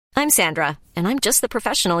I'm Sandra, and I'm just the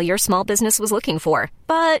professional your small business was looking for.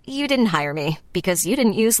 But you didn't hire me because you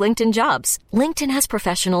didn't use LinkedIn Jobs. LinkedIn has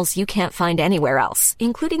professionals you can't find anywhere else,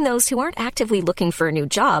 including those who aren't actively looking for a new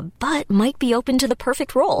job, but might be open to the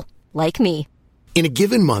perfect role, like me. In a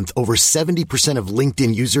given month, over 70% of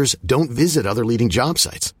LinkedIn users don't visit other leading job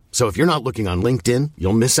sites. So if you're not looking on LinkedIn,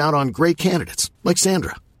 you'll miss out on great candidates like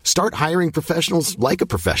Sandra. Start hiring professionals like a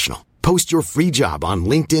professional. Post your free job on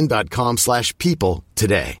linkedin.com/people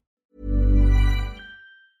today.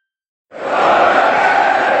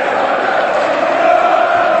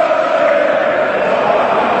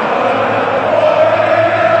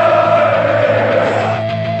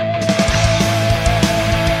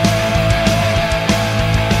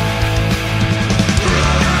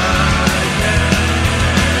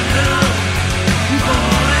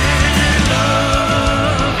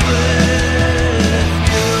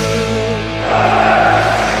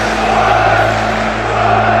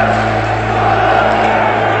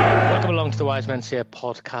 Here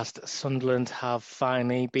podcast. Sunderland have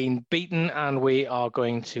finally been beaten, and we are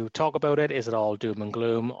going to talk about it. Is it all doom and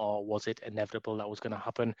gloom, or was it inevitable that was going to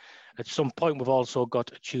happen at some point? We've also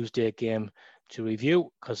got a Tuesday game to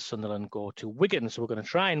review because Sunderland go to Wigan, so we're going to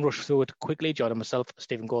try and rush through it quickly. Joining myself,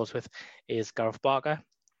 Stephen Goldsmith, is Gareth Barker.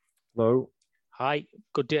 Hello. Hi.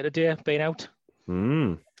 Good day today. Been out.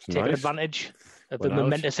 Taking advantage of the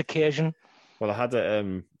momentous occasion. Well, I had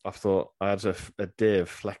I thought I had a day of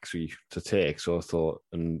flexi to take, so I thought,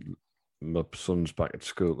 and my son's back at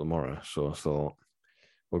school tomorrow, so I thought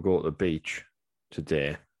we'll go to the beach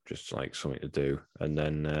today, just like something to do, and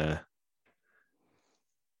then there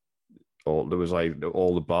was like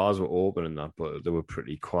all the bars were open and that, but they were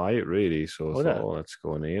pretty quiet really. So I thought, let's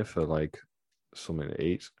go in here for like something to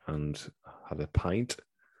eat, and had a pint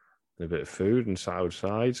and a bit of food and sat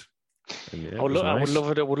outside. Yeah, I would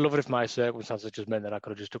love it if my circumstances just meant that I could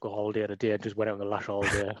have just took a holiday at a day and just went out on the lash all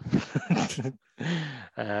day.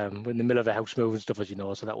 In the middle of a house move and stuff, as you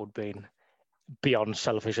know, so that would have been beyond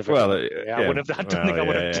selfish of it. Well, I wouldn't have. I don't think I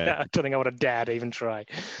would have dared to even try.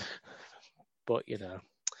 But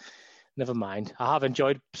never mind. I have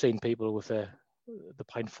enjoyed seeing people with the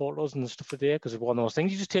pint photos and stuff today, because it's one of those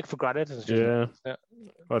things you just take for granted. It's it's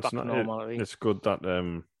good that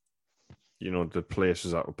the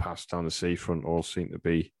places that were passed down the seafront all seem to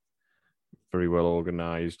be very well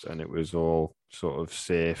organised, and it was all sort of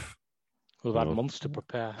safe. We've had months to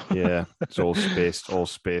prepare. Yeah, it's all spaced,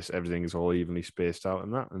 everything is all evenly spaced out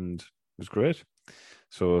and that, and it was great.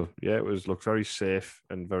 So, yeah, it looked very safe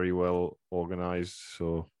and very well organised.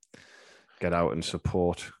 So, get out and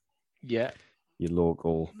support. Yeah. Your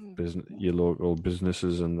local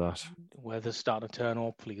businesses and that. Weather's starting to turn,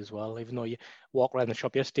 hopefully, as well. Even though you walk around the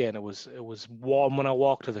shop yesterday and it was warm when I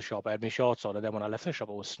walked to the shop, I had my shorts on, and then when I left the shop,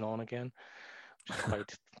 it was snowing again.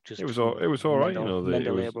 It was all right,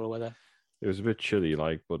 weather. It was a bit chilly,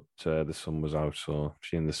 but the sun was out, so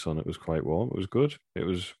seeing the sun, it was quite warm. It was good.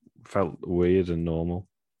 Felt weird and normal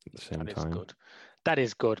at the same time. That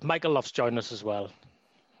is good. Michael Loft's joined us as well.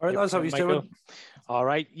 All right, lads, how are you doing? All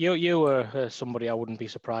right, you were somebody I wouldn't be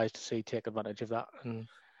surprised to see take advantage of that. And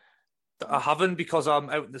I haven't, because I'm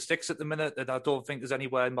out in the sticks at the minute, and I don't think there's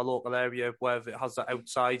anywhere in my local area where it has that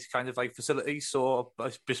outside kind of like facility. So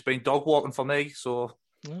it's just been dog walking for me. So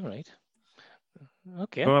all right,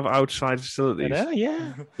 okay. Don't have outside facilities.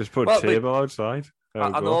 Yeah. Just put a table outside.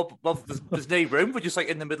 I know, but there's no room. We're just like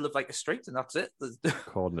in the middle of like a street, and that's it.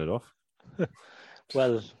 Cordon it off.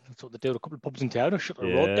 Well, that's what they do. A couple of pubs in town shut the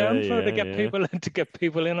road down to get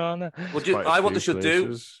people in on it. Well, what they should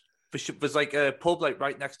do. There's like a pub like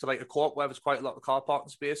right next to like a court where there's quite a lot of car parking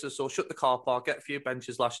spaces. So shut the car park, get a few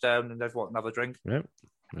benches lashed down, and everyone can have a drink. Yep.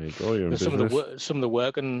 There you go. You're in business. Some of the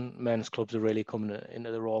working men's clubs are really coming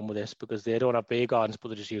into the wrong with this, because they don't have beer gardens, but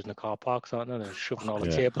they're just using the car parks, aren't they? They're shoving all the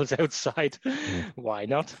tables outside. Yeah. Why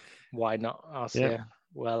not? I say. Yeah.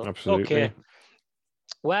 Well, absolutely. Okay.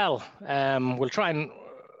 Well, we'll try and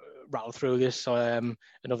rattle through this.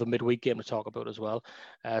 Another midweek game to talk about as well.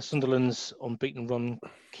 Sunderland's unbeaten run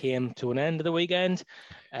came to an end of the weekend.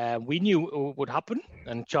 We knew it would happen,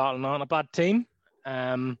 and Charlton aren't a bad team.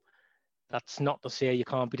 That's not to say you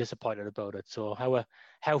can't be disappointed about it. So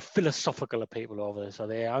how philosophical are people over this? Are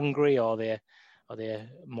they angry, or are they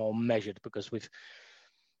more measured? Because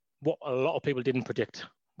what a lot of people didn't predict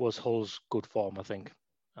was Hull's good form, I think,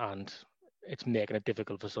 and it's making it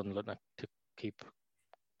difficult for Sunderland to keep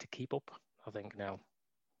up, I think, now.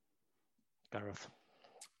 Gareth.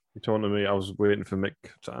 You're talking to me. I was waiting for Mick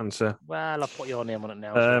to answer. Well, I'll put your name on it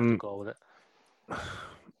now, so you go with it.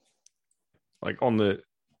 Like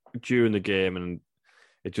during the game, and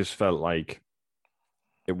it just felt like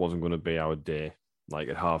it wasn't going to be our day. like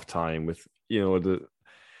at half time with the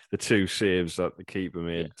two saves that the keeper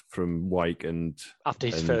made from Wyke and after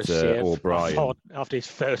his first save. O'Brien. I thought,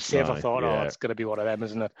 it's going to be one of them,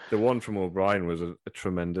 isn't it? The one from O'Brien was a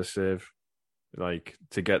tremendous save. Like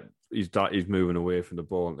to get he's moving away from the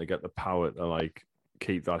ball and to get the power to like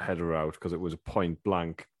keep that header out because it was a point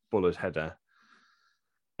blank bullet header.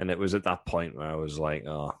 And it was at that point where I was like,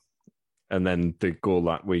 oh. And then the goal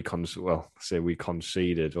that we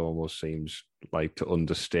conceded almost seems like to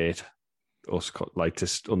understate us, like to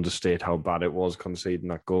understate how bad it was conceding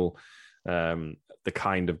that goal, the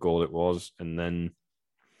kind of goal it was. And then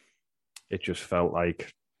it just felt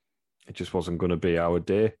like it just wasn't going to be our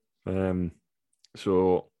day.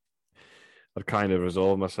 So I'd kind of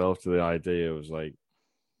resolved myself to the idea. It was like,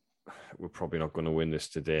 we're probably not going to win this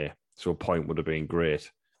today. So a point would have been great.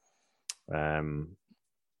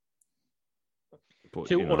 But,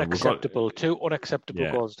 two unacceptable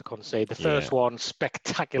goals to concede. The first one,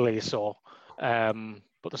 spectacularly so.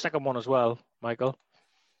 But the second one as well, Michael.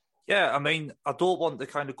 Yeah, I mean, I don't want to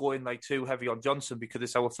kind of go in like too heavy on Johnson because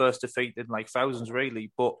it's our first defeat in like thousands,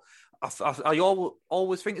 really. But I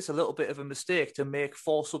always think it's a little bit of a mistake to make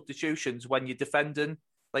 4 substitutions when you're defending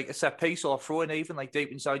like a set piece or throwing even like deep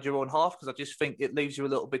inside your own half, because I just think it leaves you a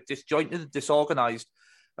little bit disjointed and disorganised.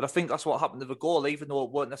 And I think that's what happened to the goal, even though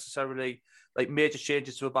it weren't necessarily like major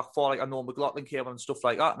changes to a back four. Like I know McLaughlin came on and stuff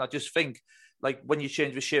like that. And I just think like when you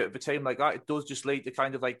change the shape of a team like that, it does just lead to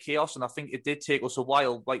kind of like chaos. And I think it did take us a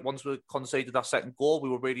while. Like once we conceded that second goal, we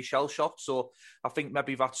were really shell shocked. So I think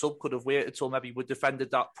maybe that sub could have waited till maybe we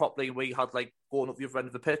defended that properly and we had like going up the other end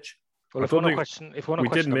of the pitch. Well, if we want to question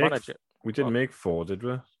the manager, we didn't make 4, did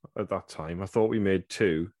we? At that time, I thought we made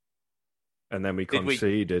 2, and then we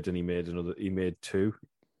conceded, and he made 2.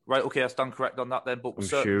 Right, okay, I stand correct on that then. But I'm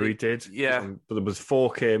sure he did. Yeah, but there was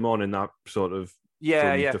 4 came on in that sort of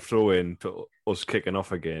the throw in to us kicking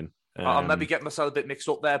off again. I'll maybe get myself a bit mixed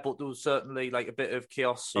up there, but there was certainly like a bit of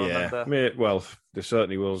chaos. Well, there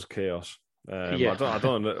certainly was chaos. I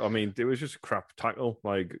don't. I mean, it was just a crap tackle,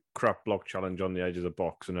 like crap block challenge on the edge of the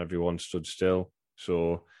box, and everyone stood still.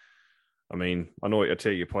 So, I mean, I know you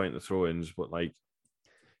take your point in the throw-ins, but like,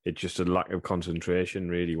 it's just a lack of concentration,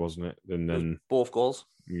 really, wasn't it? And then both goals.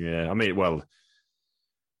 Yeah, I mean, well,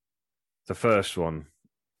 the first one,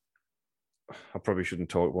 I probably shouldn't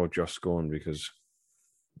talk about Josh Scorn because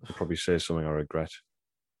I'll probably say something I regret.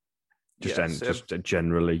 Just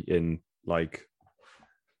generally in like.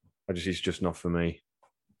 He's just not for me.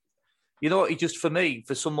 You know, he just, for me,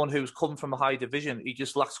 for someone who's come from a high division, he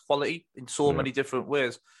just lacks quality in so many different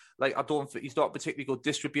ways. Like, I don't think he's not a particularly good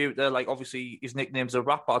distributor. Like, obviously, his nickname's a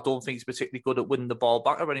rapper. I don't think he's particularly good at winning the ball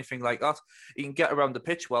back or anything like that. He can get around the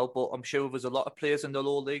pitch well, but I'm sure there's a lot of players in the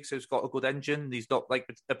lower leagues who's got a good engine. He's not like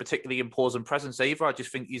a particularly imposing presence either. I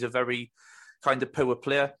just think he's a very kind of poor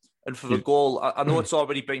player. And for the goal, I know it's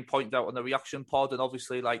already been pointed out on the reaction pod, and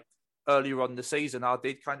obviously, like, earlier on in the season, I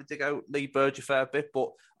did kind of dig out Lee Burge a fair bit, but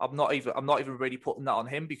I'm not even really putting that on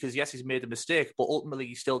him because yes, he's made a mistake, but ultimately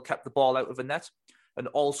he still kept the ball out of the net, and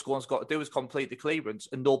all Scorn's got to do is complete the clearance,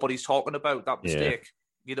 and nobody's talking about that mistake.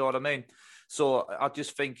 You know what I mean? So I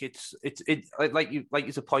just think it's like you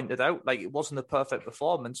pointed out, like it wasn't a perfect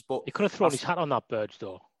performance, but he could have thrown his hat on that Burge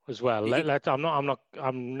though. As well,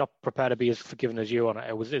 I'm not prepared to be as forgiving as you on it.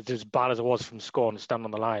 It was as bad as it was from Scorn to stand on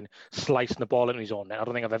the line, slicing the ball into his own net. I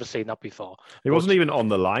don't think I've ever seen that before. He wasn't even on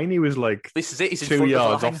the line. He was like this is it. He's 2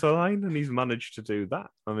 yards off the line, and he's managed to do that.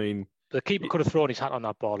 I mean, the keeper could have thrown his hat on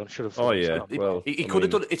that ball and should have. He could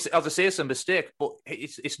have done. It's as I say, it's a mistake, but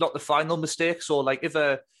it's not the final mistake. So, like, if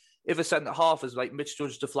a centre half is like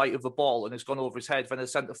misjudged the flight of the ball and it's gone over his head, then a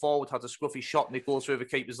centre forward has a scruffy shot and it goes through the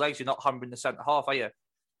keeper's legs, you're not hammering the centre half, are you?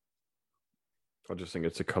 I just think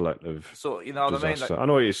it's a collective. So you know what disaster. I mean. Like, I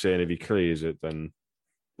know what you're saying. If he clears it, then,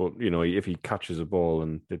 but you know, if he catches a ball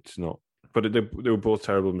and it's not, but they were both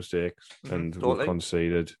terrible mistakes and were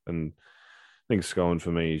conceded. And I think Scorn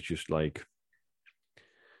for me is just like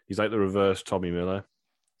he's like the reverse Tommy Miller.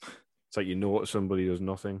 It's like you know somebody does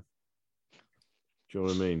nothing. Do you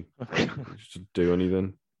know what I mean? Just to do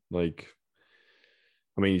anything like.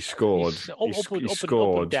 I mean, he scored. He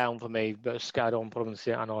scored. Up and down for me, but Sky don't put him in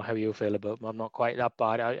the I know how you feel about him. I'm not quite that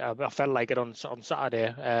bad. I felt like it on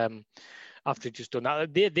Saturday. After just done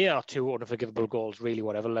that, they are 2 unforgivable goals. Really,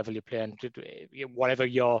 whatever level you're playing, whatever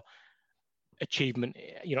your achievement,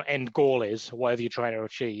 end goal is, whatever you're trying to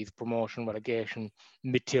achieve, promotion, relegation,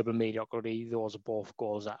 mid-table mediocrity. Those are both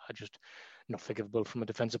goals that are just not forgivable from a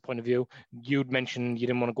defensive point of view. You'd mentioned you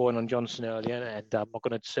didn't want to go in on Johnson earlier, and I'm not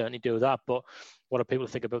going to certainly do that. But what do people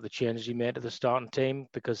think about the changes he made to the starting team?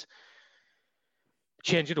 Because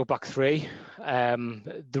change it to a back three.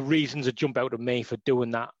 The reasons that jump out at me for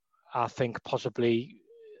doing that, I think possibly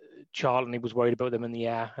Charlton, he was worried about them in the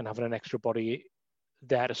air and having an extra body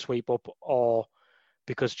there to sweep up, or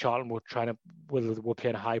because Charlton were were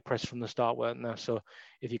playing a high press from the start, weren't they? So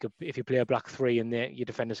if you play a back three and your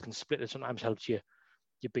defenders can split, it sometimes helps you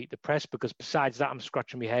beat the press. Because besides that, I'm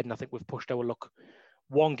scratching my head, and I think we've pushed our luck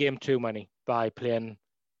one game too many by playing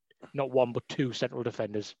not one but two central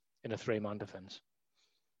defenders in a three-man defence.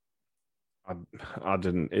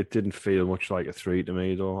 It didn't feel much like a three to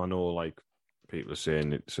me, though. I know, like, people are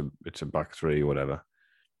saying it's a back three or whatever.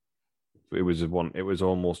 It was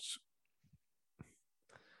almost.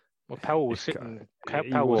 Well, Powell was sitting.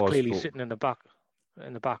 Powell was clearly sitting in the back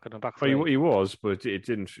of the back three. He was, but it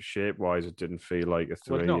didn't, shape-wise, it didn't feel like a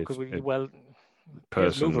three. Well, no, because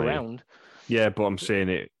personally, move around. Yeah, but I'm saying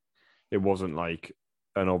it wasn't like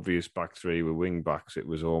an obvious back three with wing backs. It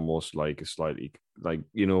was almost like a slightly, like,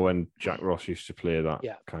 when Jack Ross used to play that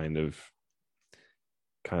kind of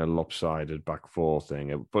lopsided back four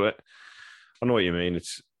thing. But I know what you mean.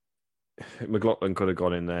 It's McLaughlin could have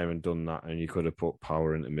gone in there and done that, and you could have put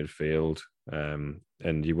Power into midfield,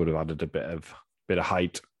 and you would have added a bit of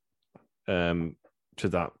height to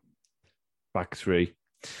that back three.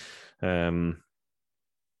 But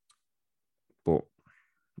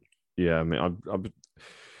yeah, I mean, I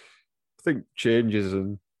think changes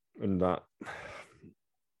and that.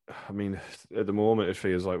 I mean, at the moment, it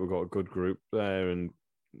feels like we've got a good group there, and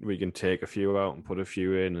we can take a few out and put a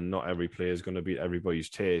few in, and not every player is going to be everybody's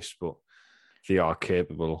taste, but they are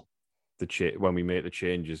capable. When we make the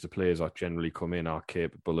changes, the players that generally come in are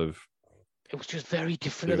capable of. It was just very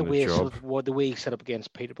different the way he set up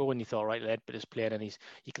against Peterborough, when you thought, right, Ledbetter is playing, and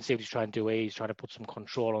you can see what he's trying to do. He's trying to put some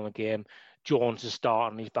control on the game. Jones is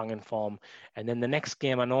starting, he's banging form, and then the next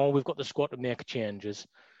game, I know we've got the squad to make changes,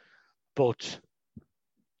 but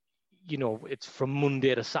it's from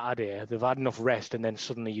Monday to Saturday. They've had enough rest, and then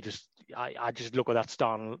suddenly I just look at that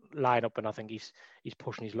starting lineup, and I think he's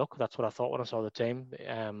pushing his luck. That's what I thought when I saw the team.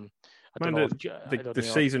 The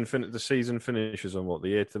season finishes on what,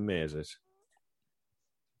 the 8th of May, is it?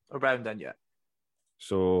 Around then, yeah.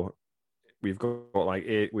 So we've got like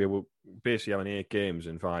 8. We were basically having 8 games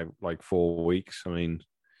in 4 weeks. I mean,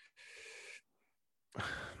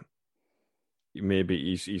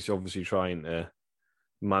 maybe he's obviously trying to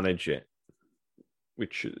manage it,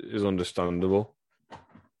 which is understandable.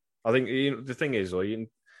 I think the thing is, though, you can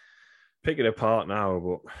pick it apart now,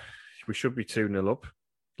 but we should be 2-0 up,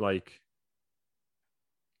 like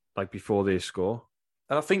before they score.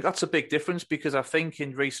 And I think that's a big difference, because I think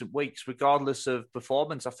in recent weeks, regardless of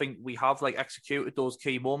performance, I think we have executed those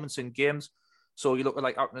key moments in games. So you look at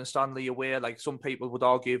Accrington and Stanley away, some people would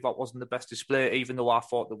argue that wasn't the best display, even though I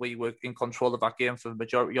thought that we were in control of that game for the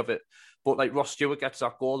majority of it. But Ross Stewart gets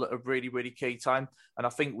that goal at a really, really key time. And I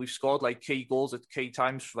think we've scored key goals at key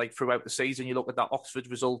times throughout the season. You look at that Oxford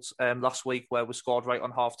result last week where we scored right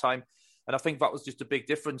on half time. And I think that was just a big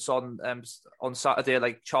difference on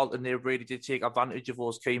Saturday. Charlton, they really did take advantage of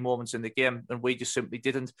those key moments in the game, and we just simply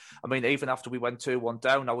didn't. I mean, even after we went 2-1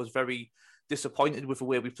 down, I was very disappointed with the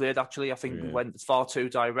way we played, actually. I think we went far too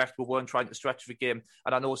direct. We weren't trying to stretch the game.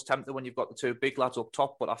 And I know it's tempting when you've got the two big lads up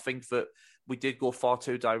top, but I think that we did go far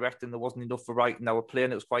too direct, and there wasn't enough variety in our play,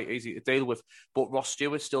 and it was quite easy to deal with. But Ross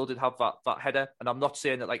Stewart still did have that header, and I'm not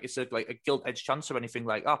saying that it's a gilt-edged chance or anything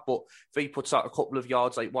like that, but if he puts out a couple of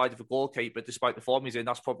yards wide of a goalkeeper, despite the form he's in,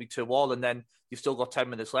 that's probably 2-2, and then you've still got 10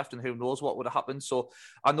 minutes left, and who knows what would have happened. So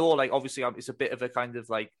I know, obviously, it's a bit of a kind of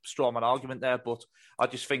strawman argument there, but I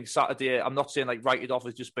just think Saturday, I'm not saying write it off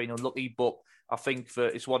as just being unlucky, but I think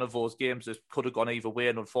that it's one of those games that could have gone either way,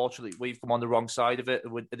 and unfortunately, we've come on the wrong side of it.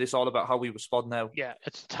 It's all about how we respond now. Yeah,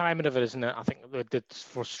 it's the timing of it, isn't it? I think it's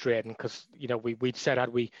frustrating because we'd said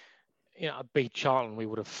had we beat Charlton, we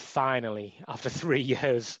would have finally, after 3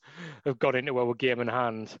 years, have got into our game in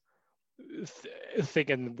hand,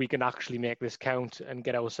 thinking we can actually make this count and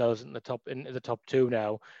get ourselves into the top 2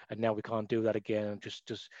 now, and now we can't do that again. And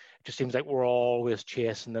just seems like we're always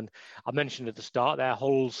chasing. And I mentioned at the start there,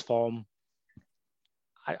 Hull's form.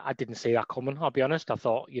 I didn't see that coming, I'll be honest. I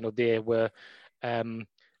thought, they were,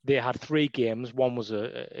 they had 3 games. One was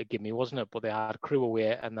a gimme, wasn't it? But they had Crewe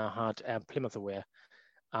away and they had Plymouth away,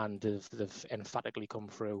 and they've emphatically come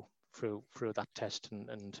through that test,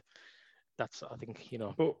 and that's, I think, you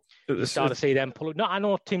start to see them pull. No, I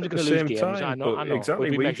know teams are going to lose games. I know.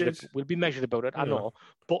 Exactly, we'll be measured about it. I know,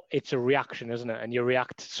 but it's a reaction, isn't it? And you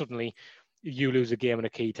react suddenly. You lose a game in a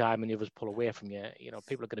key time, and the others pull away from you.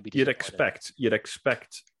 People are going to be. You'd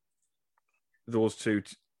expect those two.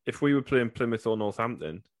 If we were playing Plymouth or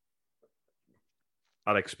Northampton,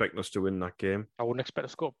 I'd expect us to win that game. I wouldn't expect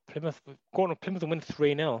us to go to Plymouth. Going to Plymouth and win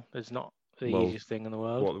 3-0 is not the easiest thing in the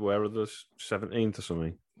world. Where are the 17th or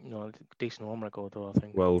something? No, decent home record though, I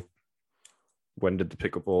think. Well, when did they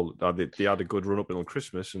pick up all? They had a good run up until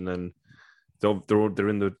Christmas, and then they're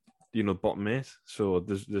in the bottom 8. So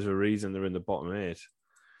there's a reason they're in the bottom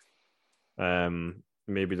 8.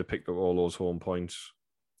 Maybe they picked up all those home points,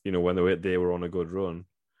 when they were on a good run,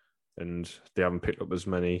 and they haven't picked up as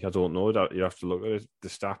many. I don't know. You have to look at the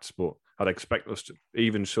stats, but I'd expect us to.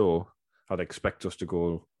 Even so, I'd expect us to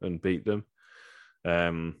go and beat them.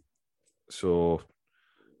 So,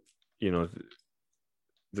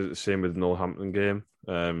 the same with the Northampton game.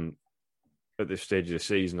 At this stage of the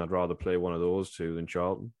season, I'd rather play one of those two than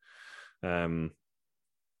Charlton.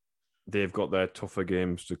 They've got their tougher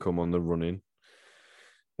games to come on the running.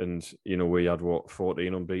 And, we had,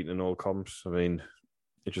 14 unbeaten in all comps. I mean,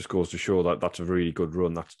 it just goes to show that that's a really good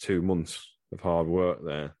run. That's 2 months of hard work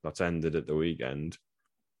there. That's ended at the weekend.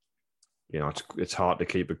 It's hard to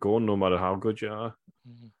keep it going no matter how good you are.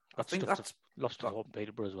 Mm-hmm. I think that's lost to Hope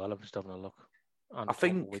Peterborough as well. I'm just having a look. I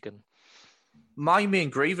think my main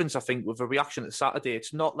grievance, with the reaction at Saturday,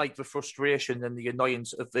 it's not like the frustration and the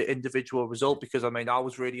annoyance of the individual result, because, I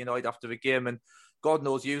was really annoyed after the game, and God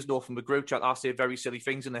knows you know from the group chat, I say very silly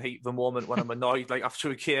things in the heat of the moment when I'm annoyed, like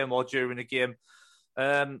after a game or during a game.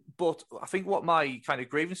 But I think what my kind of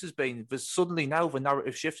grievance has been, there's suddenly now the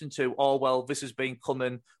narrative shifting to, this has been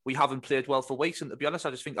coming, we haven't played well for weeks. And to be honest,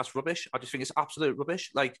 I just think that's rubbish. I just think it's absolute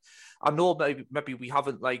rubbish. Like, I know maybe we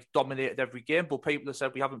haven't dominated every game, but people have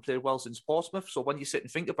said we haven't played well since Portsmouth. So when you sit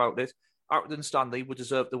and think about it, Accrington and Stanley would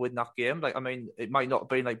deserve to win that game. It might not have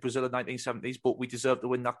been like Brazil in the 1970s, but we deserved to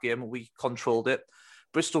win that game and we controlled it.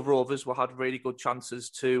 Bristol Rovers had really good chances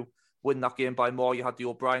to win that game by more. You had the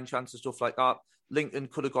O'Brien chance and stuff like that. Lincoln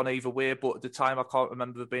could have gone either way, but at the time, I can't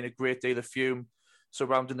remember there being a great deal of fume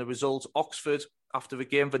surrounding the results. Oxford, after the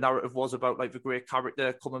game, the narrative was about the great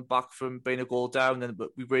character coming back from being a goal down, and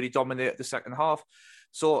we really dominated the second half.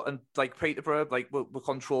 So, and Peterborough, we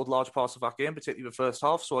controlled large parts of that game, particularly the first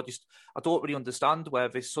half. So I don't really understand where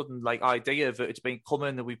this sudden idea that it's been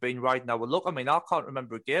coming and we've been riding our luck. I can't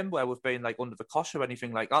remember a game where we've been under the cosh or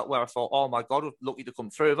anything like that, where I thought, oh my God, we're lucky to come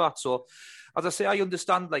through that. So, as I say, I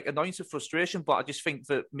understand annoyance and frustration, but I just think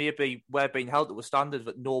that maybe we're being held to a standard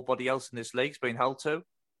that nobody else in this league's been held to.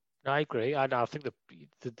 I agree. I think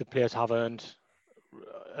the players have earned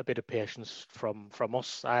a bit of patience from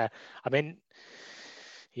us.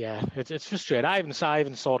 Yeah, it's frustrating. I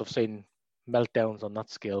haven't sort of seen meltdowns on that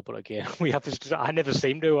scale, but again, I never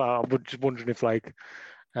seem to. I'm just wondering if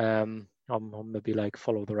I'm maybe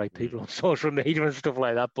follow the right people on social media and stuff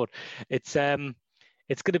like that. But it's going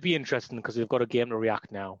to be interesting because we've got a game to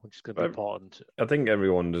react now, which is going to be important. I think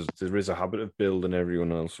there is a habit of building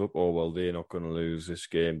everyone else up. Oh, well, they're not going to lose this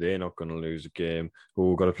game. They're not going to lose a game. Oh,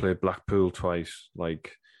 we've got to play Blackpool twice.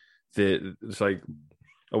 It's like,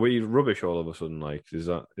 are we rubbish all of a sudden? Is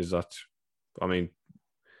that? I mean,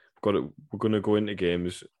 we're going to go into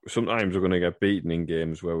games. Sometimes we're going to get beaten in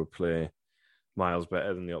games where we play miles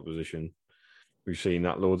better than the opposition. We've seen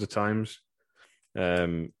that loads of times.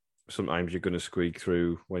 Sometimes you're going to squeak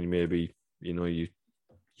through when maybe you've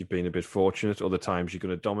been a bit fortunate. Other times you're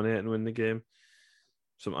going to dominate and win the game.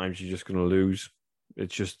 Sometimes you're just going to lose.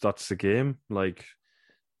 It's just that's the game. We've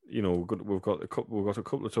got a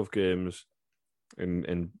couple of tough games.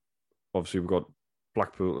 And obviously we've got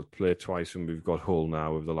Blackpool to play twice, and we've got Hull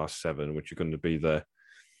now with the last 7, which are going to be the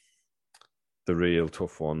real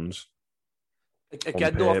tough ones.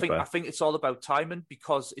 Again, though, I think it's all about timing,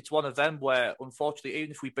 because it's one of them where, unfortunately,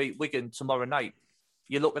 even if we beat Wigan tomorrow night,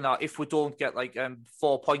 you're looking at, if we don't get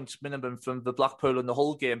 4 points minimum from the Blackpool and the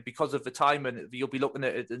Hull game, because of the timing, you'll be looking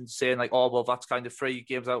at it and saying that's kind of 3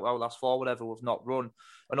 games out our last 4, whatever, we've not run.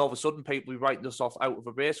 And all of a sudden, people will be writing us off out of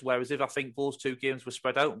a race. Whereas if I think those 2 games were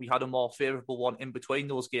spread out and we had a more favourable one in between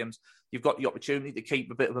those games, you've got the opportunity to keep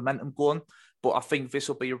a bit of momentum going. But I think this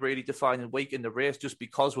will be a really defining week in the race, just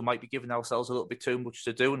because we might be giving ourselves a little bit too much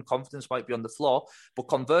to do and confidence might be on the floor. But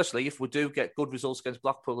conversely, if we do get good results against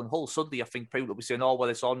Blackpool and Hull, suddenly I think people will be saying,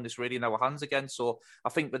 it's really in our hands again. So I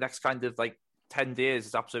think the next kind of 10 days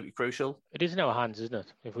is absolutely crucial. It is in our hands, isn't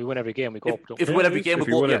it? If we win every game, we go up. If we win every game,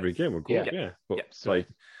 we'll go. Yeah. But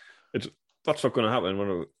that's not going to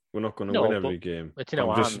happen. We're not going to win every game. It's in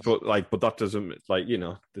our hands. But that doesn't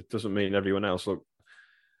that doesn't mean everyone else. Look,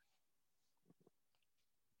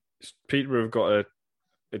 Peterborough have got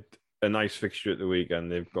a nice fixture at the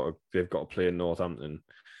weekend. They've got to play Northampton.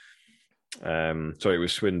 Sorry, it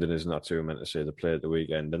was Swindon, isn't that too? I meant to say they play at the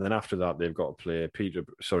weekend, and then after that they've got to play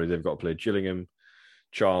they've got to play Gillingham,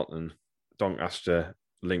 Charlton, Doncaster,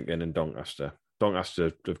 Lincoln, and Doncaster.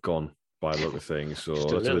 Doncaster have gone by the look of things, so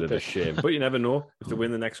Just a it's a little bit of a bit. shame. But you never know. If they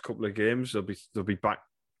win the next couple of games, they'll be back.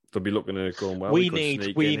 They'll be looking at it going, well, we need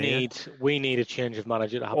a change of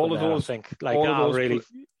manager to happen there, I think. Like, all of those really,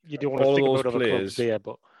 you don't want to think about other clubs there,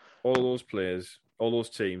 but all those players, all those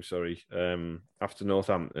teams, after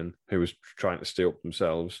Northampton, who was trying to stay up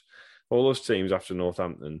themselves, all those teams after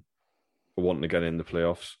Northampton are wanting to get in the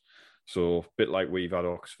playoffs. So a bit like we've had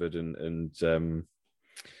Oxford and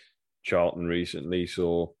Charlton recently.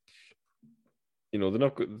 So they're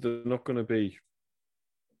not going to be.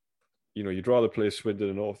 You'd rather play Swindon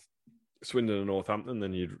and Northampton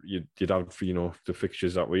than you'd have the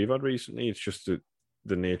fixtures that we've had recently. It's just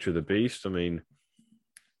the nature of the beast. I mean,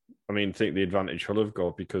 I think the advantage Hull have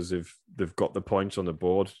got because they've got the points on the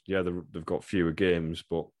board. Yeah, they've got fewer games,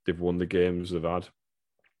 but they've won the games they've had.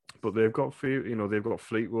 But they've got they've got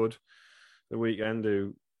Fleetwood the weekend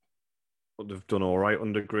who they've done all right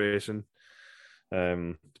under Grayson.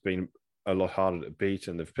 It's been a lot harder to beat,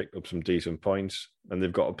 and they've picked up some decent points. And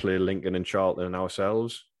they've got to play Lincoln and Charlton and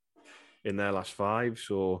ourselves in their last 5.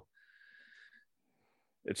 So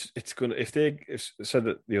it's going to, if they said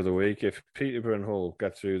that the other week, if Peterborough and Hull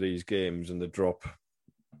get through these games and they drop,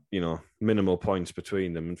 minimal points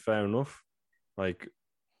between them, and fair enough.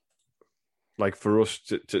 Like for us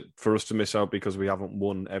to miss out because we haven't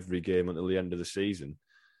won every game until the end of the season,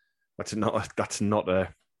 that's not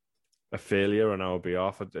a failure on our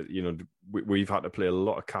behalf. We've had to play a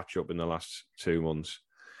lot of catch up in the last 2 months,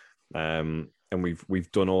 and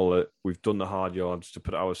we've done the hard yards to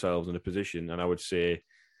put ourselves in a position. And I would say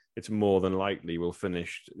it's more than likely we'll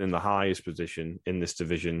finish in the highest position in this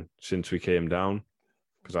division since we came down.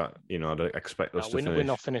 Because I'd expect us to finish. We're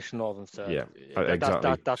not finishing Northern third. Yeah,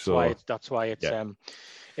 exactly. That's why it's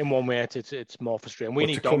in one way it's more frustrating. We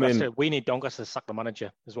need Doncaster to sack the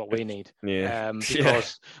manager is what we need. Yeah.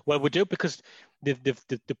 We do because they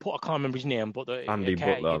put, I can't remember his name, but Andy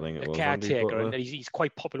Butler, I think it was. Caretaker, and he's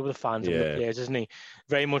quite popular with the fans and the players, isn't he?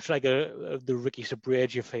 Very much like the Ricky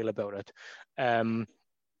Sabragia feel about it.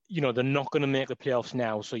 They're not going to make the playoffs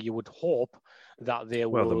now, so you would hope that they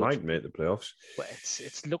will. Well, they might make the playoffs. But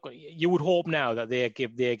you would hope now that they're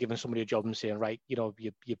giving somebody a job and saying, right, you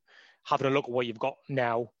having a look at what you've got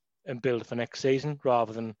now and build for next season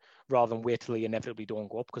rather than wait till they inevitably don't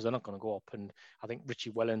go up, because they're not going to go up. And I think Richie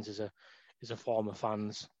Wellens is a former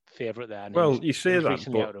fan's favourite there. And you say that,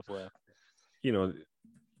 recently but out of work.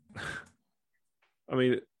 I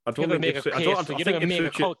mean, I don't think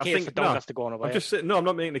Ipswich Doncaster going away. I'm just saying, no, I'm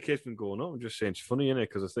not making a case for going up. I'm just saying it's funny, innit?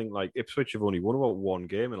 Because I think like Ipswich have only won about 1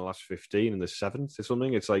 game in the last 15 and the 7th or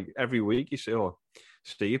something. It's like every week you say, oh,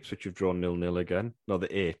 Ipswich have drawn 0-0 again. No, the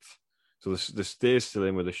 8th. So the stay's still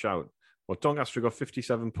in with a shout. Well, Doncaster got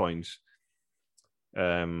 57 points,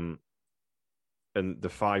 and the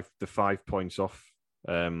 5 points off,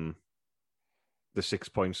 the 6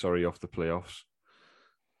 points, off the playoffs.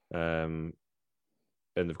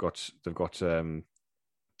 And they've got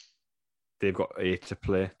 8 to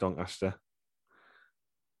play, Doncaster.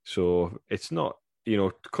 So it's not,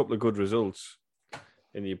 a couple of good results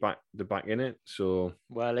in the back in it. So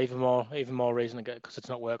even more reason to get, because it's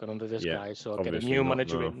not working under this guy. So get a new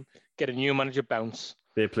manager in, get a new manager bounce.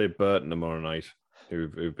 They play Burton tomorrow night,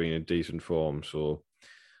 who've been in decent form. So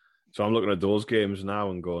I'm looking at those games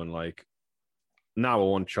now and going like, now I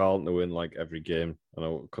want Charlton to win like every game,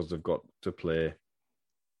 because they've got to play.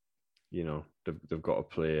 They've got to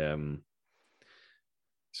play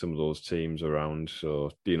some of those teams around.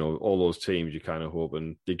 So, all those teams, you're kind of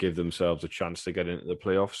hoping they give themselves a chance to get into the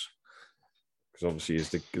playoffs. Because obviously, as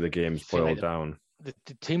the games boil down. The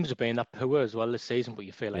teams have been that poor as well this season, but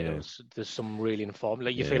you feel like there's some really informed.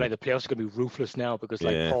 Like you feel like the playoffs are going to be ruthless now because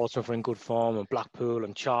Portsmouth are in good form and Blackpool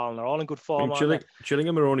and Charlton are all in good form.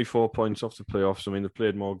 Gillingham are only 4 points off the playoffs. I mean, they've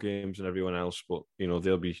played more games than everyone else, but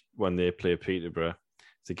they'll be, when they play Peterborough,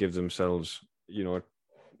 to give themselves,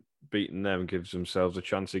 beating them gives themselves a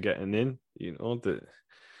chance of getting in.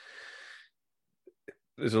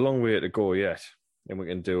 There's a long way to go yet, and we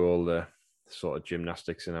can do all the sort of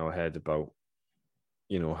gymnastics in our head about,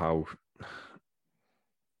 how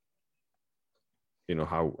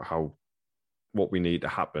what we need to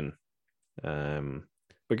happen. But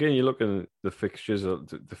again, you look at the fixtures,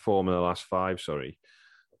 the form in the last 5.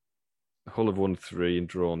 Hull have won 3 and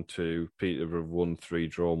drawn 2. Peterborough have won 3,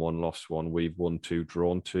 drawn 1, lost 1. We've won 2,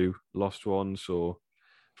 drawn 2, lost 1. So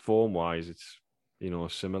form-wise, it's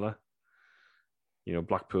similar.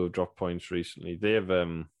 Blackpool dropped points recently.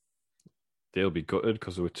 They'll be gutted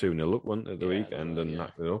because they were 2-0 up, weren't they, at the weekend and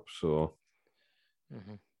knocked it up. So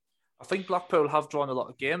I think Blackpool have drawn a lot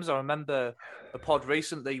of games. I remember a pod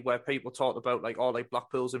recently where people talked about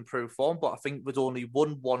Blackpool's improved form, but I think they'd only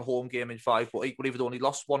won one home game in 5, but equally they'd only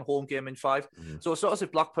lost one home game in 5. Mm-hmm. So it's not as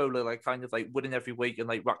if Blackpool are kind of winning every week and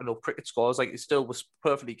racking up cricket scores. It still was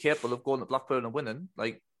perfectly capable of going to Blackpool and winning.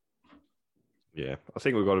 Yeah, I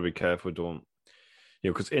think we've got to be careful,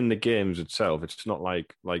 because in the games itself, it's not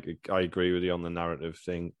like I agree with you on the narrative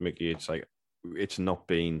thing, Mickey. It's not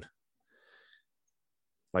been.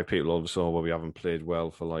 People always say, well, we haven't played well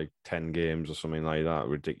for 10 games or something like that.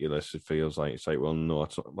 Ridiculous. It feels like well, no,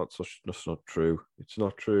 that's not true. It's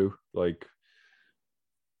not true.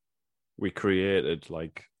 We created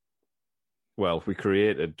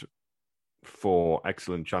 4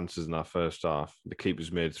 excellent chances in our first half. The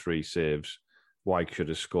keeper's made 3 saves. Wyke should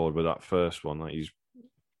have scored with that first one. He's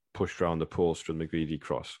pushed around the post with McGreedy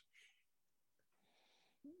cross.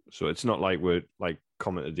 So it's not like we're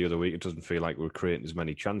commented the other week. It doesn't feel like we're creating as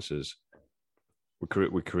many chances. We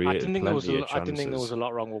created plenty of chances. I didn't think there was a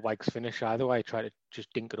lot wrong with Wyke's finish either way. I tried to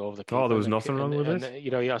just dink it over the keeper. Oh, there was nothing wrong with it?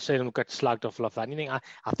 You're saying him get slagged off that. And you think,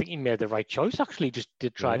 I think he made the right choice, actually. Just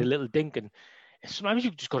did try a little dink. And sometimes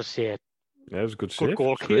you've just got to say it. Yeah, it was a good save. Good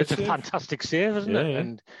goalkeeper. It's a fantastic save, isn't it? Yeah.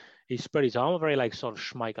 And he spread his arm very sort of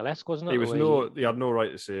Schmeichel-esque, wasn't it? He had no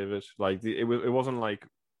right to save it. It wasn't like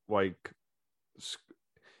Wyke.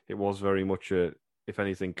 It was very much if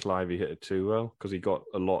anything, Clivey hit it too well because he got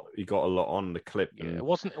a lot on the clip. Yeah, it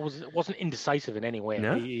wasn't indecisive in any way.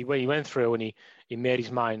 No? He went through and he made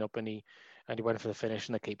his mind up and he went for the finish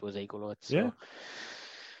and the keeper was equal. So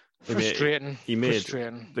frustrating.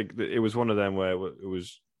 It was one of them where it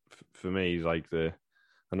was for me I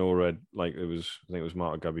know I think it was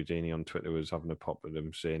Marco Gabbiadini on Twitter was having a pop at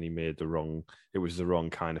him saying he made the wrong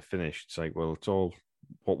kind of finish. It's it's all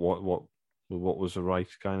what was the right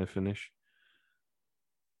kind of finish?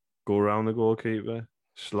 Go around the goalkeeper,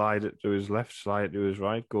 slide it to his left, slide it to his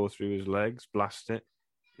right, go through his legs, blast it.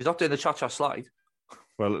 He's not doing the cha-cha slide.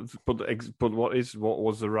 Well, but what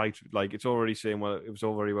was the right? It's already saying. Well, it was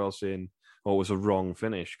all very well saying, "Oh, it was a wrong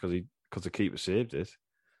finish" because the keeper saved it.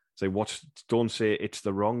 Don't say it's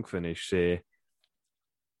the wrong finish. Say,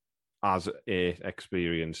 as a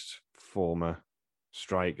experienced former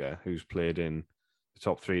striker who's played in the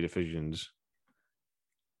top 3 divisions,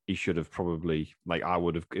 he should have probably, I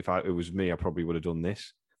would have, it was me, I probably would have done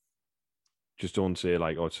this. Just don't say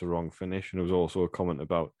oh, it's the wrong finish. And there was also a comment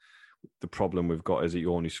about the problem we've got is he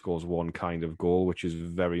only scores one kind of goal, which is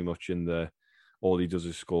very much in all he does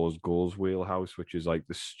is scores goals wheelhouse, which is the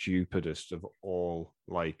stupidest of all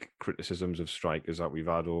criticisms of strikers that we've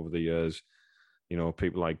had over the years.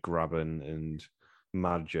 People like Graben and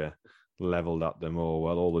Madger levelled at them. Oh,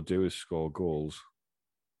 well, all they do is score goals.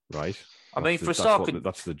 Right.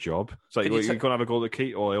 That's the job. It's you're going to have a goal to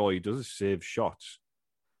keep, or all he does is save shots.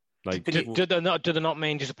 Do they not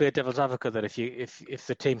mean, just to play devil's advocate, that if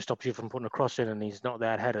the team stops you from putting a cross in and he's not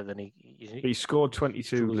there header, then he scored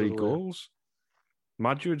 22 league goals.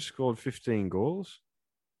 Madrid scored 15 goals.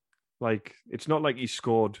 It's not like he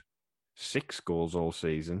scored 6 goals all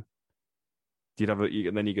season. I think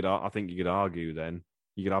you could argue then.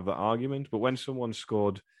 You could have that argument, but when someone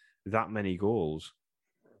scored that many goals,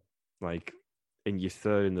 in your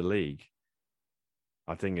 3rd in the league,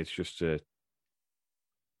 I think it's just and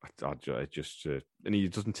he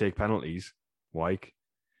doesn't take penalties, Wyke.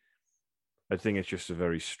 I think it's just a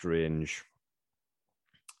very strange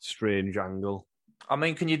angle. I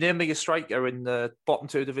mean, can you name me a striker in the bottom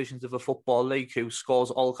 2 divisions of a football league who scores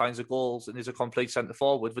all kinds of goals and is a complete centre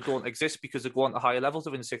forward? They don't exist because they go on to higher levels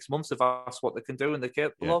within 6 months if that's what they can do and they're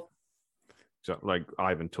capable of. So,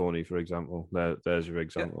 Ivan Toney, for example. There's your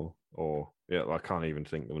example. Yeah. Or I can't even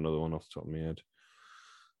think of another one off the top of my head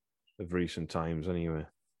of recent times, anyway.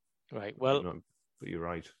 Right. Well, but you're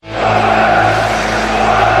right.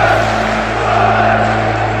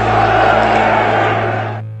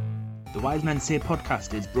 The Wise Men Say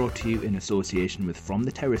podcast is brought to you in association with From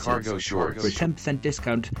the Terraces. Cargo shorts. For a 10%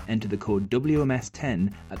 discount, enter the code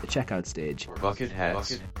WMS10 at the checkout stage. Bucket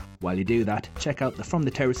hats. While you do that, check out the From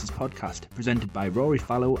the Terraces podcast, presented by Rory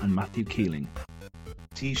Fallow and Matthew Keeling.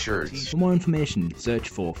 T-shirts. For more information, search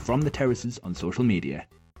for From the Terraces on social media.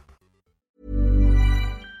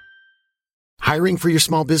 Hiring for your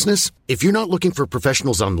small business? If you're not looking for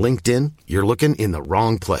professionals on LinkedIn, you're looking in the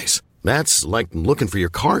wrong place. That's like looking for your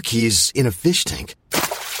car keys in a fish tank.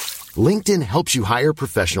 LinkedIn helps you hire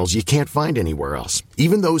professionals you can't find anywhere else,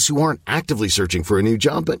 even those who aren't actively searching for a new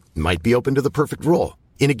job but might be open to the perfect role.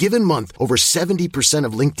 In a given month, over 70%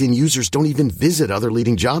 of LinkedIn users don't even visit other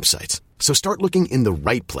leading job sites. So start looking in the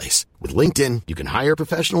right place. With LinkedIn, you can hire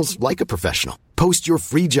professionals like a professional. Post your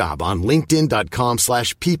free job on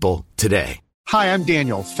linkedin.com/people today. Hi, I'm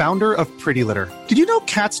Daniel, founder of Pretty Litter. Did you know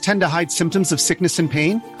cats tend to hide symptoms of sickness and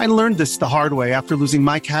pain? I learned this the hard way after losing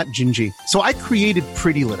my cat, Gingy. So I created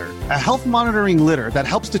Pretty Litter, a health monitoring litter that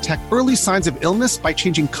helps detect early signs of illness by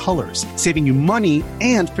changing colors, saving you money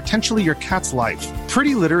and potentially your cat's life.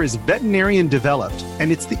 Pretty Litter is veterinarian developed, and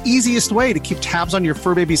it's the easiest way to keep tabs on your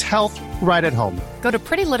fur baby's health right at home. Go to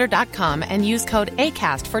prettylitter.com and use code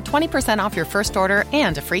ACAST for 20% off your first order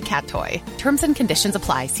and a free cat toy. Terms and conditions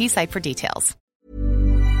apply. See site for details.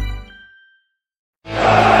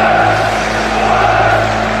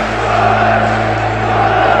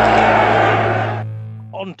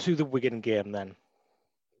 On to the Wigan game then.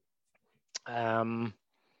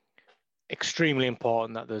 Extremely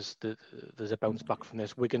important that there's a bounce back from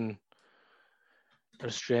this. Wigan are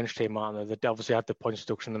a strange team, aren't they? They obviously had the points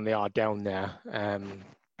deduction and they are down there,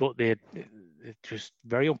 but they're just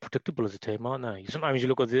very unpredictable as a team, aren't they? Sometimes you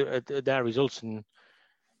look at their results and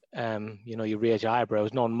you raise your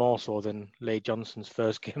eyebrows, none more so than Leigh Johnson's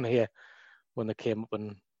first game here when they came up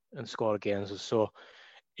and scored against us. So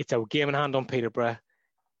it's our game in hand on Peterborough.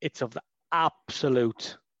 It's of the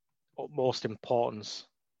absolute utmost importance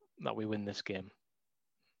that we win this game.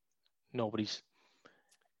 We have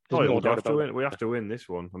to win this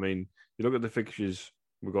one. I mean, you look at the fixtures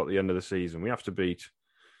we've got at the end of the season. We have to beat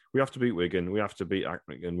Wigan. We have to beat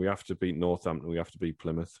Accrington. We have to beat Northampton. We have to beat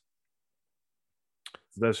Plymouth.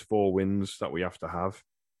 So there's 4 wins that we have to have.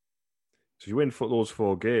 So if you win those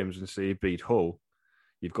 4 games and say you beat Hull,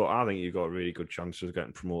 I think you've got a really good chance of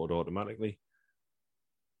getting promoted automatically.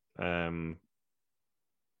 So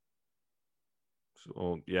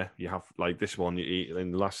yeah, you have like this one.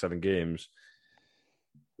 In the last 7 games,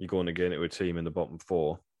 you're going again to a team in the bottom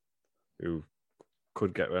 4 who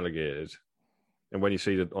could get relegated. And when you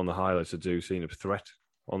see that on the highlights, they do seem a threat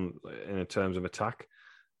in terms of attack.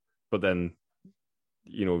 But then,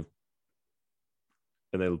 and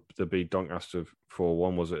they'll beat Doncaster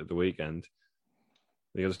 4-1, was it, at the weekend?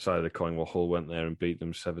 The other side of the coin, Hull went there and beat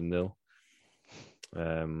them 7-0.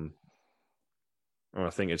 And I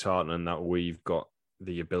think it's heartening that we've got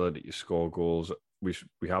the ability to score goals. We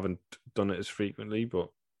haven't done it as frequently, but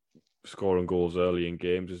scoring goals early in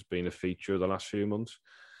games has been a feature of the last few months.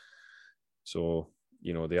 So,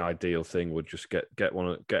 the ideal thing would just get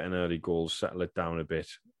an early goal, settle it down a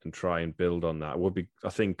bit, and try and build on that. It would be, I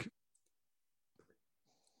think,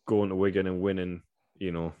 going to Wigan and winning,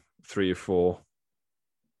 3 or 4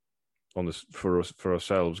 on this for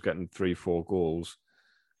ourselves, getting 3-4 goals,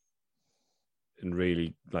 and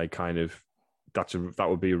really that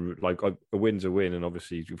would be like a win's a win. And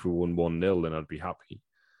obviously, if we won 1-0, then I'd be happy.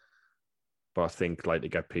 But I think to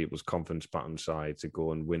get people's confidence back on side to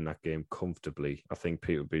go and win that game comfortably, I think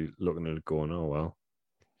people would be looking at it going, oh well,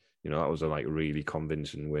 that was a really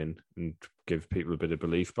convincing win, and give people a bit of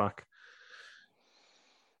belief back.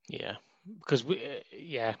 Yeah. Because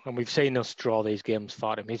and we've seen us draw these games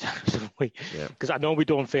far too many times, haven't we? Because I know we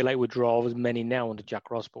don't feel like we draw as many now under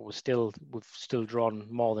Jack Ross, but we've still drawn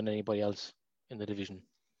more than anybody else in the division.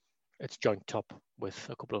 It's joint top with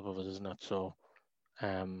a couple of others, isn't it? So,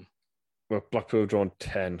 well, Blackpool have drawn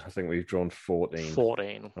 10. I think we've drawn 14.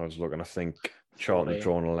 14. I was looking. I think Charlton have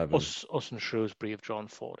drawn 11. Us and Shrewsbury have drawn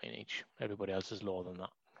 14 each. Everybody else is lower than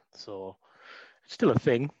that. So. Still a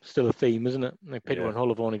thing, still a theme, isn't it? Peterborough and Hull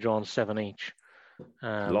have only drawn 7 each.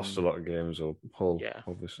 Lost a lot of games, or Hull,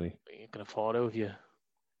 obviously. You can afford it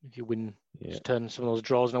if you win, just turn some of those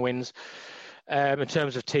draws into wins. In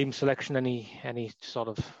terms of team selection, any sort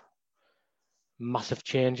of massive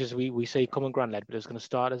changes we see coming? Grant Ledbetter's going to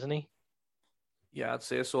start, isn't he? Yeah, I'd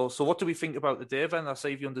say so. So what do we think about the day then? I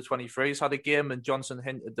say the under-23s had a game, and Johnson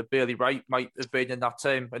hinted that Bailey Wright might have been in that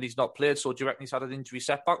team and he's not played. So do you reckon he's had an injury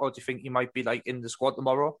setback, or do you think he might be in the squad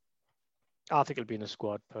tomorrow? I think he'll be in the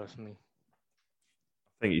squad, personally.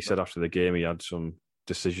 I think he said after the game he had some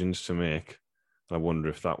decisions to make. I wonder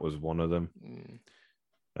if that was one of them.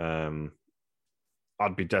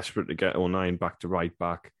 I'd be desperate to get O'Nien back to right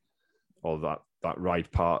back, or that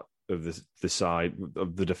right part of the side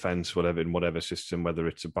of the defence, in whatever system, whether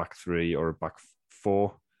it's a back 3 or a back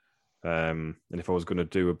 4. And if I was going to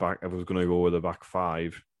go with a back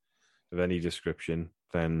 5 of any description,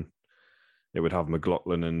 then it would have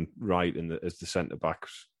McLaughlin and Wright as the centre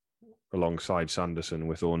backs alongside Sanderson,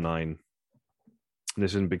 with O'Nien. And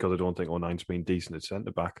this isn't because I don't think O'Nien's been decent at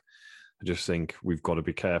centre back. I just think we've got to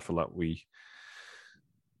be careful that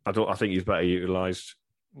I think he's better utilised.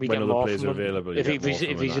 When other players are available, if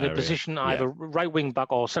he's in a position either right wing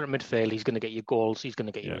back or centre midfield, he's going to get you goals. He's going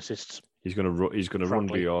to get you assists. He's going to run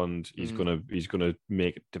beyond. He's going to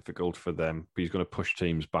make it difficult for them. But he's going to push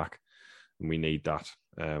teams back, and we need that.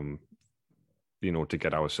 To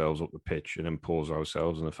get ourselves up the pitch and impose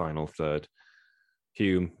ourselves in the final third.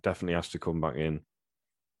 Hume definitely has to come back in.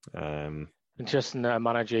 Interesting that a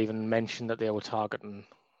manager even mentioned that they were targeting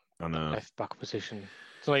I know. left back position.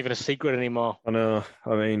 It's not even a secret anymore. I know.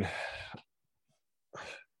 I mean,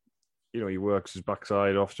 he works his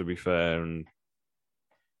backside off, to be fair,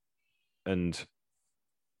 but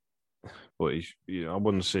I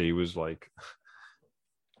wouldn't say he was like.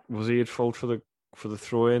 Was he at fault for the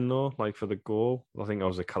throw in though? Like for the goal? I think that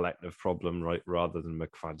was a collective problem, right? Rather than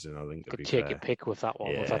McFadden, I think. Could take your pick with that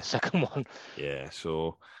one, with that second one. Yeah.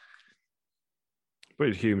 So,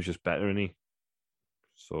 but Hume's just better, isn't he?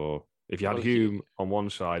 So if you had Hume on one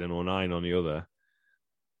side and O'Nien on the other,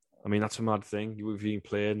 I mean that's a mad thing. You've been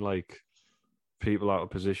playing like people out of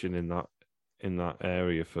position in that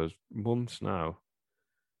area for months now.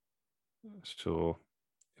 So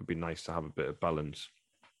it'd be nice to have a bit of balance.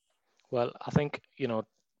 Well, I think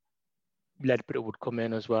Ledbetter would come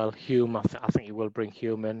in as well. Hume, I think he will bring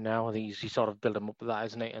Hume in now. I think he's sort of building up with that,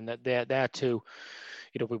 isn't he? And that there too,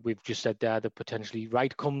 we've just said there that potentially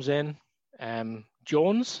Wright comes in.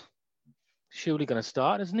 Jones, surely going to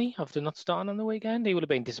start, isn't he? After not starting on the weekend, he would have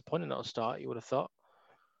been disappointed not to start. You would have thought.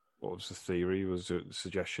 What was the theory? Was it the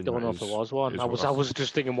suggestion? Don't know if there was one. I was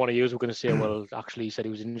just thinking one of you were going to say, well, actually, he said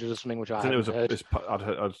he was injured or something, which I hadn't heard.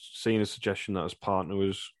 I'd seen a suggestion that his partner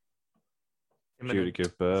was due to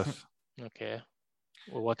give birth. Okay.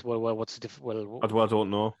 Well, what's the difference? Well, I don't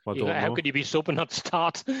know. How could you be sub and not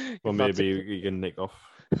start? Well, maybe you can nick off,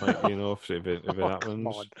 if it happens.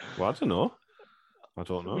 Well, I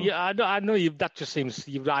don't know. Yeah, I know you. That just seems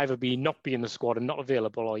you'd either not be in the squad and not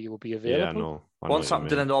available, or you will be available. Yeah, I know. Once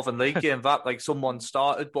happened in a Northern League game that like someone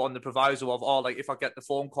started, but on the proviso of if I get the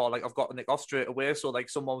phone call, like I've got to nick off straight away. So like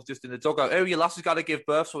someone was just in the dugout. Oh, your lass has got to give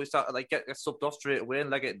birth, so we started like get subbed off straight away and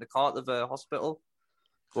leg it in the cart of the hospital.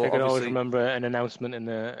 But I can always remember an announcement in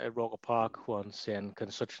the Roker Park once saying, "Can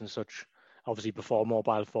such and such," obviously before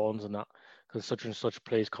mobile phones and that. Because such and such,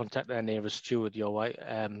 please contact their nearest steward. Your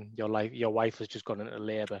wife has just gone into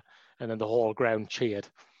labour, and then the whole ground cheered.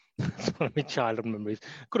 That's one of my childhood memories.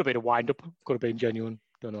 Could have been a wind-up. Could have been genuine.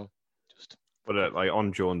 Don't know. But like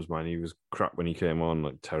on Jones, man, he was crap when he came on.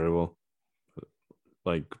 Like terrible,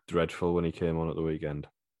 like dreadful when he came on at the weekend.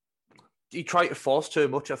 He tried to force too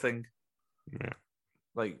much, I think. Yeah.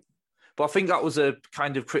 But I think that was a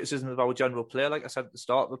kind of criticism of our general player, like I said at the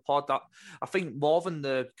start of the pod, that I think more than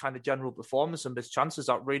the kind of general performance and missed chances,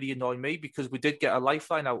 that really annoyed me because we did get a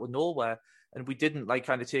lifeline out of nowhere and we didn't like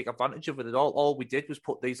kind of take advantage of it at all. All we did was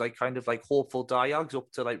put these like kind of like hopeful dialogues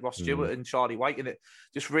up to like Ross Stewart and Charlie White, and it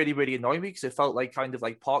just really, really annoyed me because it felt like kind of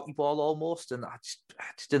like party ball almost, and I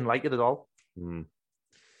just didn't like it at all. I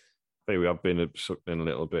think we have been sucked in a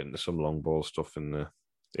little bit into some long ball stuff in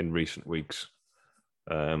recent weeks.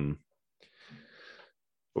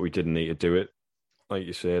 But we didn't need to do it. Like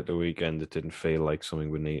you say, at the weekend, it didn't feel like something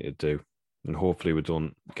we needed to do. And hopefully we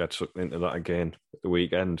don't get sucked into that again at the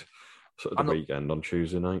weekend. Weekend on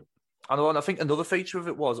Tuesday night. I know, and I think another feature of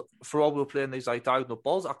it was, for all we were playing these like diagonal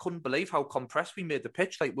balls, I couldn't believe how compressed we made the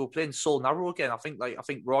pitch. Like we were playing so narrow again. I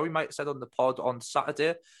think Rory might have said on the pod on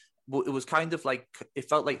Saturday, but it was kind of like, it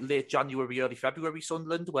felt like late January, early February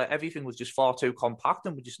Sunderland, where everything was just far too compact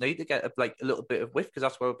and we just need to get a little bit of width because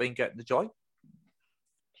that's where we've been getting the joy.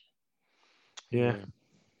 Yeah.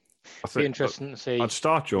 It'd be interesting to see. I'd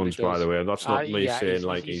start Jones, by the way. That's not me saying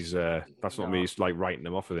like he's that's not me like writing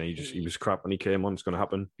him off. He was crap when he came on. It's going to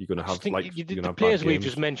happen. You're going to have the players we've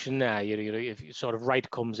just mentioned there. If sort of Wright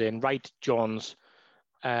comes in, Wright, Jones,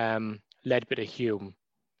 Ledbetter, Hume.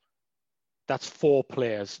 That's 4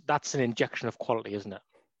 players. That's an injection of quality, isn't it?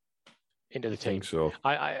 Into the team. I think so.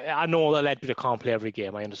 I know that Ledbetter can't play every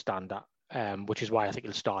game. I understand that, which is why I think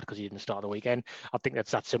he'll start because he didn't start the weekend. I think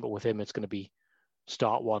that's that simple with him. It's going to be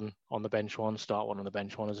start one on the bench one, start one on the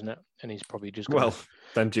bench one, isn't it? And he's probably just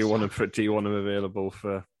then do you want him available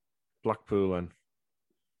for Blackpool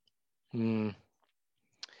then?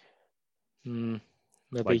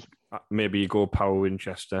 Maybe maybe you go Power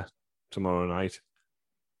Winchester tomorrow night.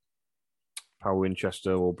 Power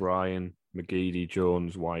Winchester, O'Brien, McGeady,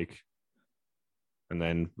 Jones, Wyke, and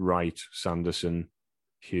then Wright, Sanderson,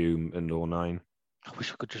 Hume, and O'Nien. I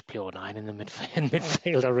wish I could just play O'Nien in the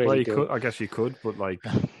midfield. I really do. I guess you could, but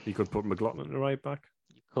you could put McLaughlin in the right back.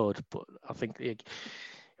 You could, but I think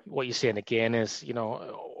what you're saying again is,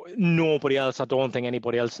 nobody else. I don't think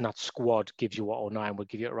anybody else in that squad gives you what O'Nien would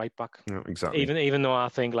give you at right back. Yeah, exactly. Even though I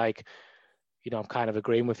think I'm kind of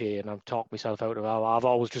agreeing with you, and I've talked myself out of it. I've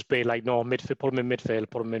always just been like, no, midfield, put him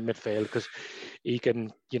in midfield, because he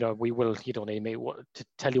can, we will, you don't need me to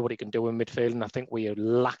tell you what he can do in midfield, and I think we are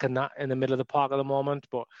lacking that in the middle of the park at the moment,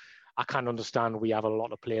 but I can understand we have a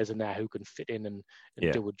lot of players in there who can fit in and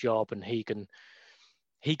do a job, and he can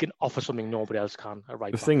offer something nobody else can.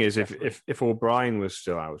 The thing is, if O'Brien was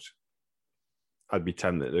still out, I'd be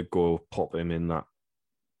tempted to go pop him in that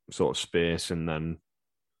sort of space and then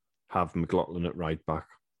have McLaughlin at right back.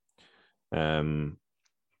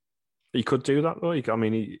 He could do that though. He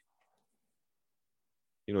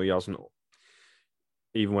hasn't.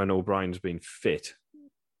 Even when O'Brien's been fit,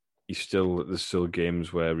 there's still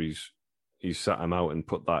games where he's sat him out and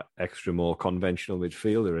put that extra more conventional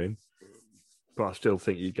midfielder in. But I still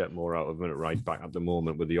think you get more out of him at right back at the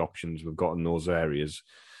moment with the options we've got in those areas.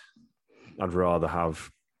 I'd rather have,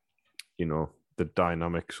 the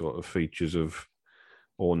dynamic sort of features of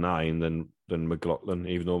O'Nien than McLaughlin,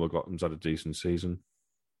 even though McLaughlin's had a decent season.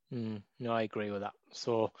 No, I agree with that.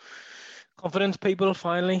 So, confidence, people,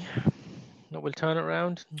 finally, that we'll turn it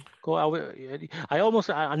around. Go out.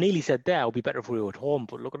 I nearly said there, it would be better if we were at home,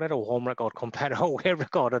 but looking at our home record compared to our away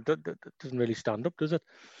record, it doesn't really stand up, does it?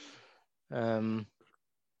 No,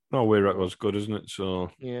 away record's good, isn't it? So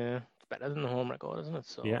yeah, it's better than the home record, isn't it?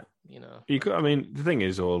 So yeah, the thing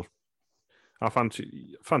is, I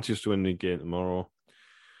fancy us to win the game tomorrow.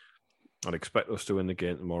 I'd expect us to win the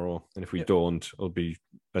game tomorrow, and if we don't, I'll be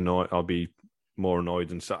annoyed. I'll be more annoyed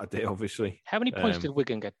than Saturday, obviously. How many points did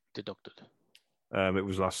Wigan get deducted? It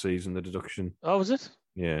was last season, the deduction. Oh, was it?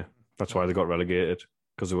 Yeah, that's why they got relegated,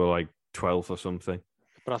 because they were like 12th or something.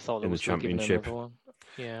 But I thought they in the championship.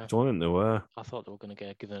 Yeah, I don't think they were. I thought they were going to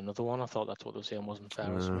get given another one. I thought that's what they were saying wasn't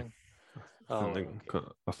fair or something. I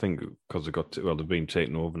think because they've been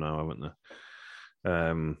taken over now, haven't they?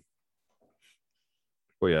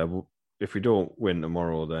 But yeah, if we don't win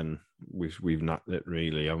tomorrow, then we've napped it,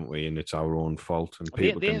 really, haven't we? And it's our own fault. And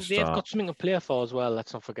people can start. They've got something to play for as well.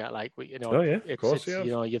 Let's not forget. Oh yeah, of course, yeah.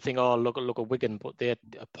 You think, oh, look at Wigan, but they're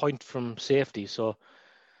a point from safety, so.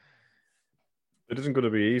 It isn't going to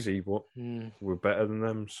be easy, but we're better than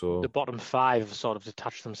them. So the bottom 5 have sort of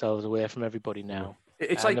detached themselves away from everybody now.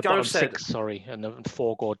 It's like Gareth said. 6, and the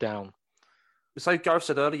 4 go down. It's like Gareth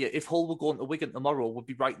said earlier. If Hull were going to Wigan tomorrow, we'd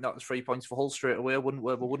be writing out the 3 points for Hull straight away, wouldn't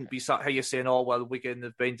we? We wouldn't be sat here saying, "Oh, well, Wigan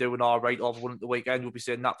have been doing all right over the weekend." We'd be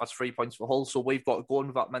saying that's 3 points for Hull. So we've got to go in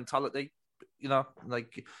with that mentality.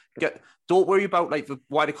 Don't worry about the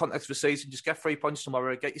wider context of the season. Just get 3 points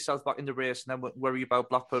tomorrow. Get yourself back in the race, and then worry about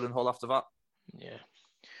Blackpool and Hull after that. Yeah.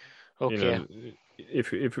 Okay.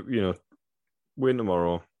 If win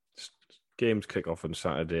tomorrow, games kick off on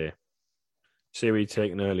Saturday. Say we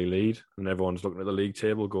take an early lead, and everyone's looking at the league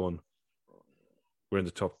table, going, "We're in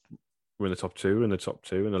the top 2, we're in the top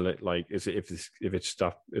 2," and is it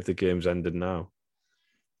if the game's ended now?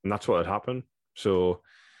 And that's what had happened. So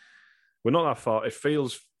we're not that far. It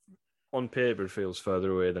feels on paper, it feels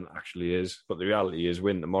further away than it actually is. But the reality is,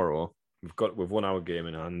 win tomorrow. We've won our game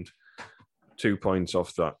in hand. 2 points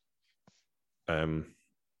off that.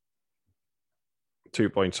 2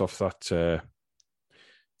 points off that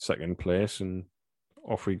second place, and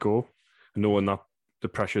off we go. Knowing that the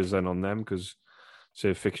pressure's then on them, because,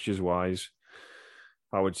 say, fixtures wise,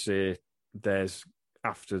 I would say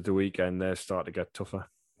after the weekend, they're starting to get tougher,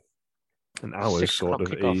 and ours sort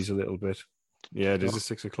of ease a little bit. Yeah, it is a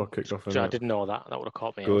 6 o'clock kickoff. I didn't know that. That would have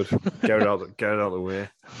caught me. Good. Get it out of the way.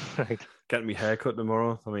 Right. Getting me haircut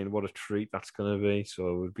tomorrow. I mean, what a treat that's going to be. So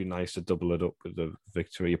it would be nice to double it up with the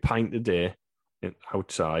victory. A pint a day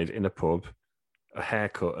outside in a pub, a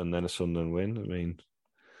haircut, and then a Sunderland win. I mean,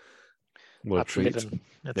 what that's a treat. Living.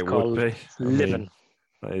 That's it called would be. living.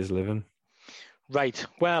 That is living. Right.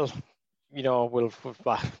 Well, we'll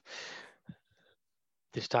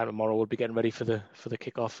this time tomorrow we'll be getting ready for the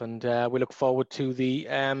kickoff, and we look forward to the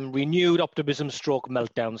renewed optimism stroke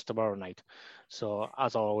meltdowns tomorrow night. So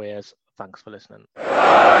as always, thanks for listening.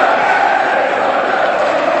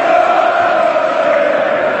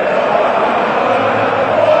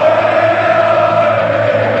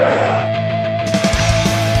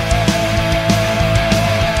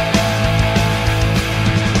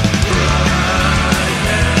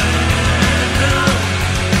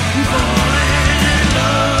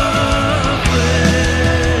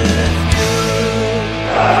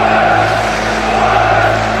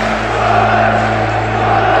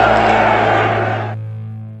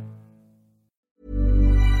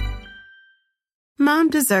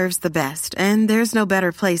 deserves the best, and there's no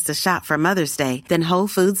better place to shop for Mother's Day than Whole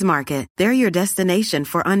Foods Market. They're your destination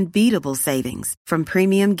for unbeatable savings, from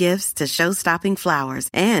premium gifts to show-stopping flowers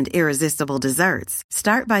and irresistible desserts.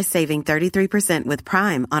 Start by saving 33% with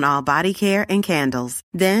Prime on all body care and candles.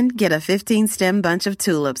 Then get a 15-stem bunch of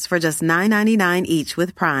tulips for just $9.99 each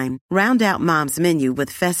with Prime. Round out Mom's menu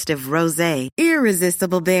with festive rosé,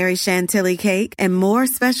 irresistible berry chantilly cake, and more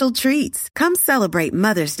special treats. Come celebrate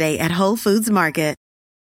Mother's Day at Whole Foods Market.